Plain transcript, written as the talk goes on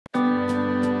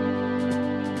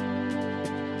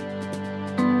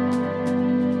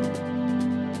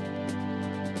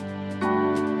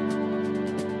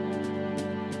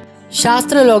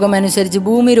ശാസ്ത്രലോകമനുസരിച്ച്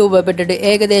ഭൂമി രൂപപ്പെട്ടിട്ട്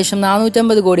ഏകദേശം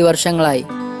 450 കോടി വർഷങ്ങളായി.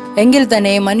 എങ്കിൽ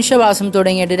തന്നെ മനുഷ്യവാസം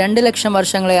തുടങ്ങിയിട്ട് 2 ലക്ഷം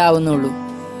വർഷങ്ങളെ ആവുന്നുള്ളൂ.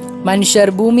 മനുഷ്യർ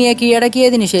ഭൂമിയെ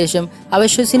കീഴടക്കിയതിനു ശേഷം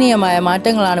അവിശ്വസനീയമായ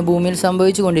മാറ്റങ്ങളാണ് ഭൂമിയിൽ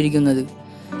സംഭവിച്ചുകൊണ്ടിരിക്കുന്നത്.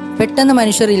 പെട്ടെന്ന്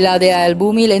മനുഷ്യർ ഇല്ലാതെയായാൽ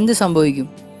ഭൂമിയിൽ എന്ത് സംഭവിക്കും?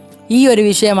 ഈ ഒരു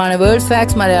വിഷയമാണ് വേൾഡ്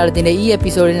ഫാക്ട്സ് മലയാളത്തിന്റെ ഈ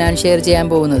എപ്പിസോഡിൽ ഞാൻ ഷെയർ ചെയ്യാൻ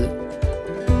പോകുന്നത്.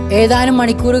 ഏതാനും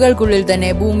മണിക്കൂറുകൾക്കുള്ളിൽ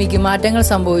തന്നെ ഭൂമിക്ക് മാറ്റങ്ങൾ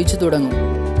സംഭവിച്ചു തുടങ്ങും.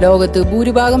 ലോകത്ത്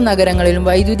ഭൂരിഭാഗം നഗരങ്ങളിലും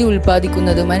വൈദ്യുതി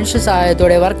ഉൽപ്പാദിക്കുന്നത് മനുഷ്യ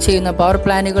സഹായത്തോടെ വർക്ക് ചെയ്യുന്ന പവർ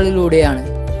പ്ലാന്റുകളിലൂടെയാണ്.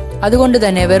 അതുകൊണ്ട്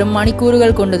തന്നെ വെറും മണിക്കൂറുകൾ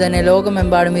കൊണ്ട് തന്നെ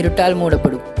ലോകമെമ്പാടും ഇരുട്ടാൽ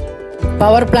മൂടപ്പെടും.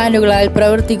 പവർ പ്ലാന്റുകളാൽ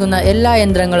പ്രവർത്തിക്കുന്ന എല്ലാ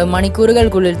യന്ത്രങ്ങളും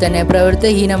മണിക്കൂറുകൾക്കുള്ളിൽ തന്നെ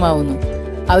പ്രവർത്തനഹീനമാവുന്നു.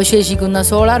 അവശേഷിക്കുന്ന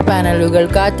സോളാർ പാനലുകൾ,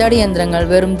 കാറ്റാടി യന്ത്രങ്ങൾ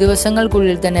വെറും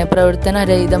ദിവസങ്ങൾക്കുള്ളിൽ തന്നെ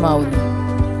പ്രവർത്തനരഹിതമാവുന്നു.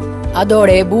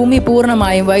 അതോടെ ഭൂമി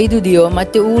പൂർണ്ണമായും വൈദ്യുതിയോ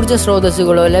മറ്റ് ഊർജ്ജ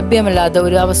സ്രോതസ്സുകളോ ലഭ്യമല്ലാത്ത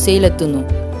ഒരു അവസ്ഥയിലെത്തുന്നു.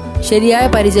 ശരിയായ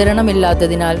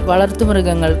പരിചരണമില്ലാത്തതിനാൽ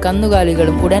വളർത്തുമൃഗങ്ങൾ,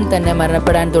 കന്നുകാലികളും ഉടൻ തന്നെ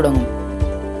മരണപ്പെടാൻ തുടങ്ങും.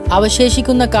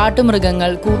 അവശേഷിക്കുന്ന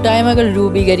കാട്ടുമൃഗങ്ങൾ കൂട്ടായ്മകൾ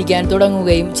രൂപീകരിക്കാൻ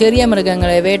തുടങ്ങുകയും ചെറിയ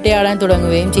മൃഗങ്ങളെ വേട്ടയാടാൻ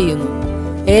തുടങ്ങുകയും ചെയ്യുന്നു.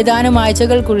 ഏതാനും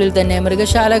ആഴ്ചകൾക്കുള്ളിൽ തന്നെ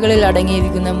മൃഗശാലകളിൽ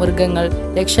അടങ്ങിയിരിക്കുന്ന മൃഗങ്ങൾ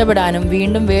രക്ഷപ്പെടാനും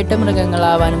വീണ്ടും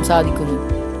വേട്ടമൃഗങ്ങളാവാനും സാധിക്കുന്നു.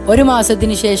 1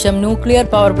 മാസത്തിന് ശേഷം ന്യൂക്ലിയർ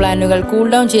പവർ പ്ലാന്റുകൾ കൂൾ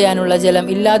ഡൗൺ ചെയ്യാനുള്ള ജലം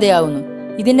ഇല്ലാതെയാവുന്നു.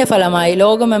 ഇതിന്റെ ഫലമായി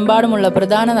ലോകമെമ്പാടുമുള്ള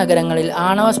പ്രധാന നഗരങ്ങളിൽ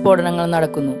ആണവ സ്ഫോടനങ്ങൾ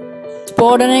നടക്കുന്നു.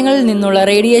 സ്ഫോടനങ്ങളിൽ നിന്നുള്ള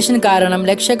റേഡിയേഷൻ കാരണം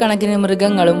ലക്ഷക്കണക്കിന്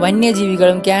മൃഗങ്ങളും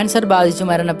വന്യജീവികളും ക്യാൻസർ ബാധിച്ചു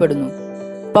മരണപ്പെടുന്നു.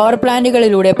 പവർ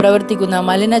പ്ലാന്റുകളിലൂടെ പ്രവർത്തിക്കുന്ന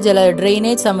മലിനജല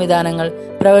ഡ്രെയിനേജ് സംവിധാനങ്ങൾ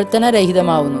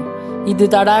പ്രവർത്തനരഹിതമാവുന്നു. ഇത്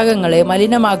തടാകങ്ങളെ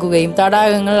മലിനമാക്കുകയും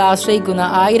തടാകങ്ങൾ ആശ്രയിക്കുന്ന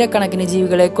ആയിരക്കണക്കിന്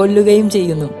ജീവികളെ കൊല്ലുകയും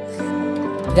ചെയ്യുന്നു.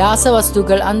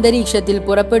 രാസവസ്തുക്കൾ അന്തരീക്ഷത്തിൽ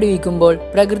പുറപ്പെടുവിക്കുമ്പോൾ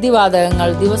പ്രകൃതിവാതകങ്ങൾ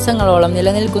ദിവസങ്ങളോളം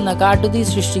നിലനിൽക്കുന്ന കാട്ടുതീ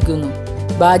സൃഷ്ടിക്കുന്നു.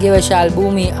 ഭാഗ്യവശാൽ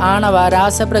ഭൂമി ആണവ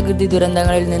രാസപ്രകൃതി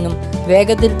ദുരന്തങ്ങളിൽ നിന്നും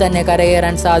വേഗത്തിൽ തന്നെ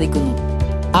കരകയറാൻ സാധിക്കുന്നു.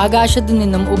 ആകാശത്തു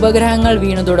നിന്നും ഉപഗ്രഹങ്ങൾ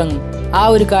വീണു തുടങ്ങും. ആ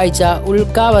ഒരു കാഴ്ച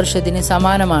ഉൽക്കാവർഷത്തിന്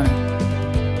സമാനമാണ്.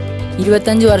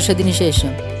 25 വർഷത്തിന്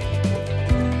ശേഷം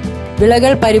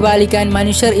വിളകൾ പരിപാലിക്കാൻ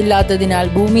മനുഷ്യർ ഇല്ലാത്തതിനാൽ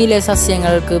ഭൂമിയിലെ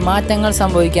സസ്യങ്ങൾക്ക് മാറ്റങ്ങൾ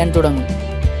സംഭവിക്കാൻ തുടങ്ങും.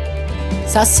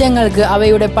 സസ്യങ്ങൾക്ക്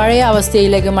അവയുടെ പഴയ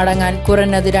അവസ്ഥയിലേക്ക് മടങ്ങാൻ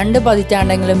കുറഞ്ഞത് 2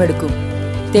 പതിറ്റാണ്ടെങ്കിലും എടുക്കും.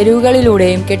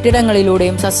 തെരുവുകളിലൂടെയും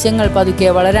കെട്ടിടങ്ങളിലൂടെയും സസ്യങ്ങൾ പതുക്കെ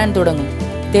വളരാൻ തുടങ്ങും.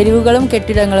 തെരുവുകളും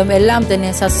കെട്ടിടങ്ങളും എല്ലാം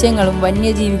തന്നെ സസ്യങ്ങളും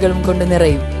വന്യജീവികളും കൊണ്ട്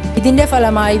നിറയും. ഇതിന്റെ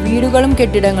ഫലമായി വീടുകളും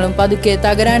കെട്ടിടങ്ങളും പതുക്കെ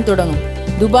തകരാൻ തുടങ്ങും.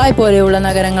 ദുബായ് പോലെയുള്ള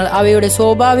നഗരങ്ങൾ അവയുടെ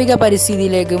സ്വാഭാവിക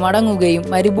പരിസ്ഥിതിയിലേക്ക് മടങ്ങുകയും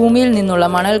മരുഭൂമിയിൽ നിന്നുള്ള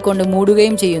മണൽ കൊണ്ട്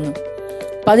മൂടുകയും ചെയ്യുന്നു.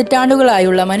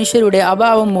 പതിറ്റാണ്ടുകളായുള്ള മനുഷ്യരുടെ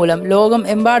അഭാവം മൂലം ലോകം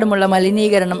എമ്പാടുമുള്ള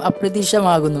മലിനീകരണം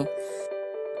അപ്രത്യക്ഷമാകുന്നു.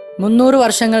 300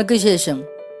 വർഷങ്ങൾക്ക് ശേഷം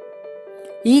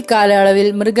ഈ കാലയളവിൽ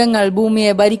മൃഗങ്ങൾ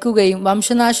ഭൂമിയെ ഭരിക്കുകയും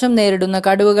വംശനാശം നേരിടുന്ന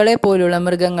കടുവകളെ പോലുള്ള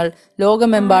മൃഗങ്ങൾ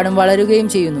ലോകമെമ്പാടും വളരുകയും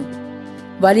ചെയ്യുന്നു.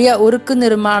 വലിയ ഉരുക്ക്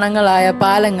നിർമ്മാണങ്ങളായ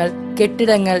പാലങ്ങൾ,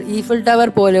 കെട്ടിടങ്ങൾ, ഈഫിൽ ടവർ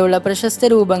പോലെയുള്ള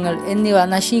പ്രശസ്ത രൂപങ്ങൾ എന്നിവ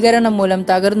നശീകരണം മൂലം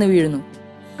തകർന്നു വീഴുന്നു.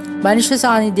 മനുഷ്യ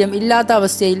സാന്നിധ്യം ഇല്ലാത്ത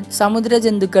അവസ്ഥയിൽ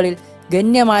സമുദ്രജന്തുക്കളിൽ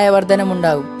ഗണ്യമായ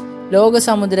വർധനമുണ്ടാകും. ലോക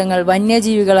സമുദ്രങ്ങൾ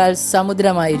വന്യജീവികളാൽ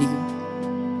സമുദ്രമായിരിക്കും.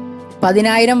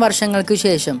 10,000 വർഷങ്ങൾക്ക്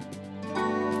ശേഷം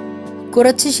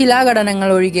കുറച്ച് ശിലാഘടനകൾ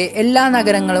ഒഴികെ എല്ലാ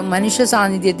നഗരങ്ങളും മനുഷ്യ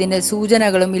സാന്നിധ്യത്തിന്റെ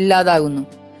സൂചനകളും ഇല്ലാതാകുന്നു.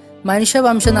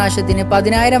 മനുഷ്യവംശനാശത്തിന്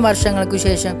 10,000 വർഷങ്ങൾക്കു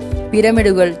ശേഷം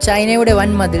പിരമിഡുകൾ, ചൈനയുടെ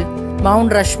വൻമതിൽ,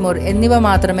 മൗണ്ട് റഷ്മോർ എന്നിവ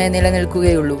മാത്രമേ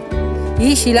നിലനിൽക്കുകയുള്ളൂ.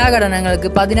 ഈ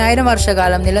ശിലാഘടനകൾക്ക് 10,000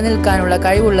 വർഷകാലം നിലനിൽക്കാനുള്ള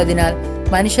കഴിവുള്ളതിനാൽ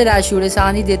മനുഷ്യരാശിയുടെ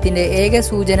സാന്നിധ്യത്തിന്റെ ഏക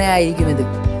സൂചനയായിരിക്കും ഇത്.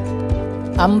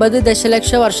 50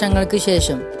 ദശലക്ഷ വർഷങ്ങൾക്ക്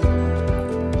ശേഷം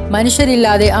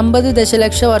മനുഷ്യരില്ലാതെ 50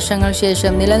 ദശലക്ഷ വർഷങ്ങൾ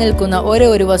ശേഷം നിലനിൽക്കുന്ന ഒരേ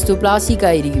ഒരു വസ്തു പ്ലാസ്റ്റിക്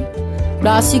ആയിരിക്കും.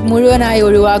 പ്ലാസ്റ്റിക് മുഴുവനായി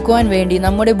ഒഴിവാക്കുവാൻ വേണ്ടി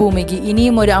നമ്മുടെ ഭൂമിക്ക്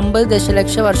ഇനിയും ഒരു 50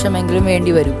 ദശലക്ഷ വർഷമെങ്കിലും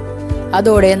വേണ്ടിവരും.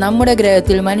 അതോടെ നമ്മുടെ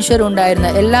ഗ്രഹത്തിൽ മനുഷ്യരുണ്ടായിരുന്ന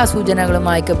എല്ലാ സൂചനകളും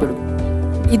മായ്ക്കപ്പെടും.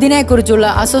 ഇതിനെക്കുറിച്ചുള്ള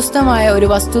അസ്വസ്ഥമായ ഒരു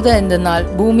വസ്തുത എന്തെന്നാൽ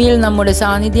ഭൂമിയിൽ നമ്മുടെ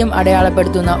സാന്നിധ്യം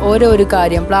അടയാളപ്പെടുത്തുന്ന ഓരോ ഒരു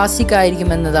കാര്യം പ്ലാസ്റ്റിക്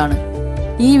ആയിരിക്കുമെന്നതാണ്.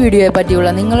 ഈ വീഡിയോയെ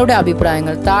പറ്റിയുള്ള നിങ്ങളുടെ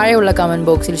അഭിപ്രായങ്ങൾ താഴെയുള്ള കമന്റ്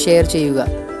ബോക്സിൽ ഷെയർ ചെയ്യുക.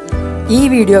 ഈ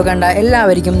വീഡിയോ കണ്ട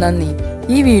എല്ലാവർക്കും നന്ദി.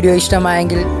 ഈ വീഡിയോ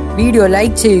ഇഷ്ടമായെങ്കിൽ വീഡിയോ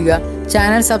ലൈക്ക് ചെയ്യുക,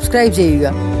 ചാനൽ സബ്സ്ക്രൈബ് ചെയ്യുക.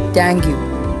 Thank you.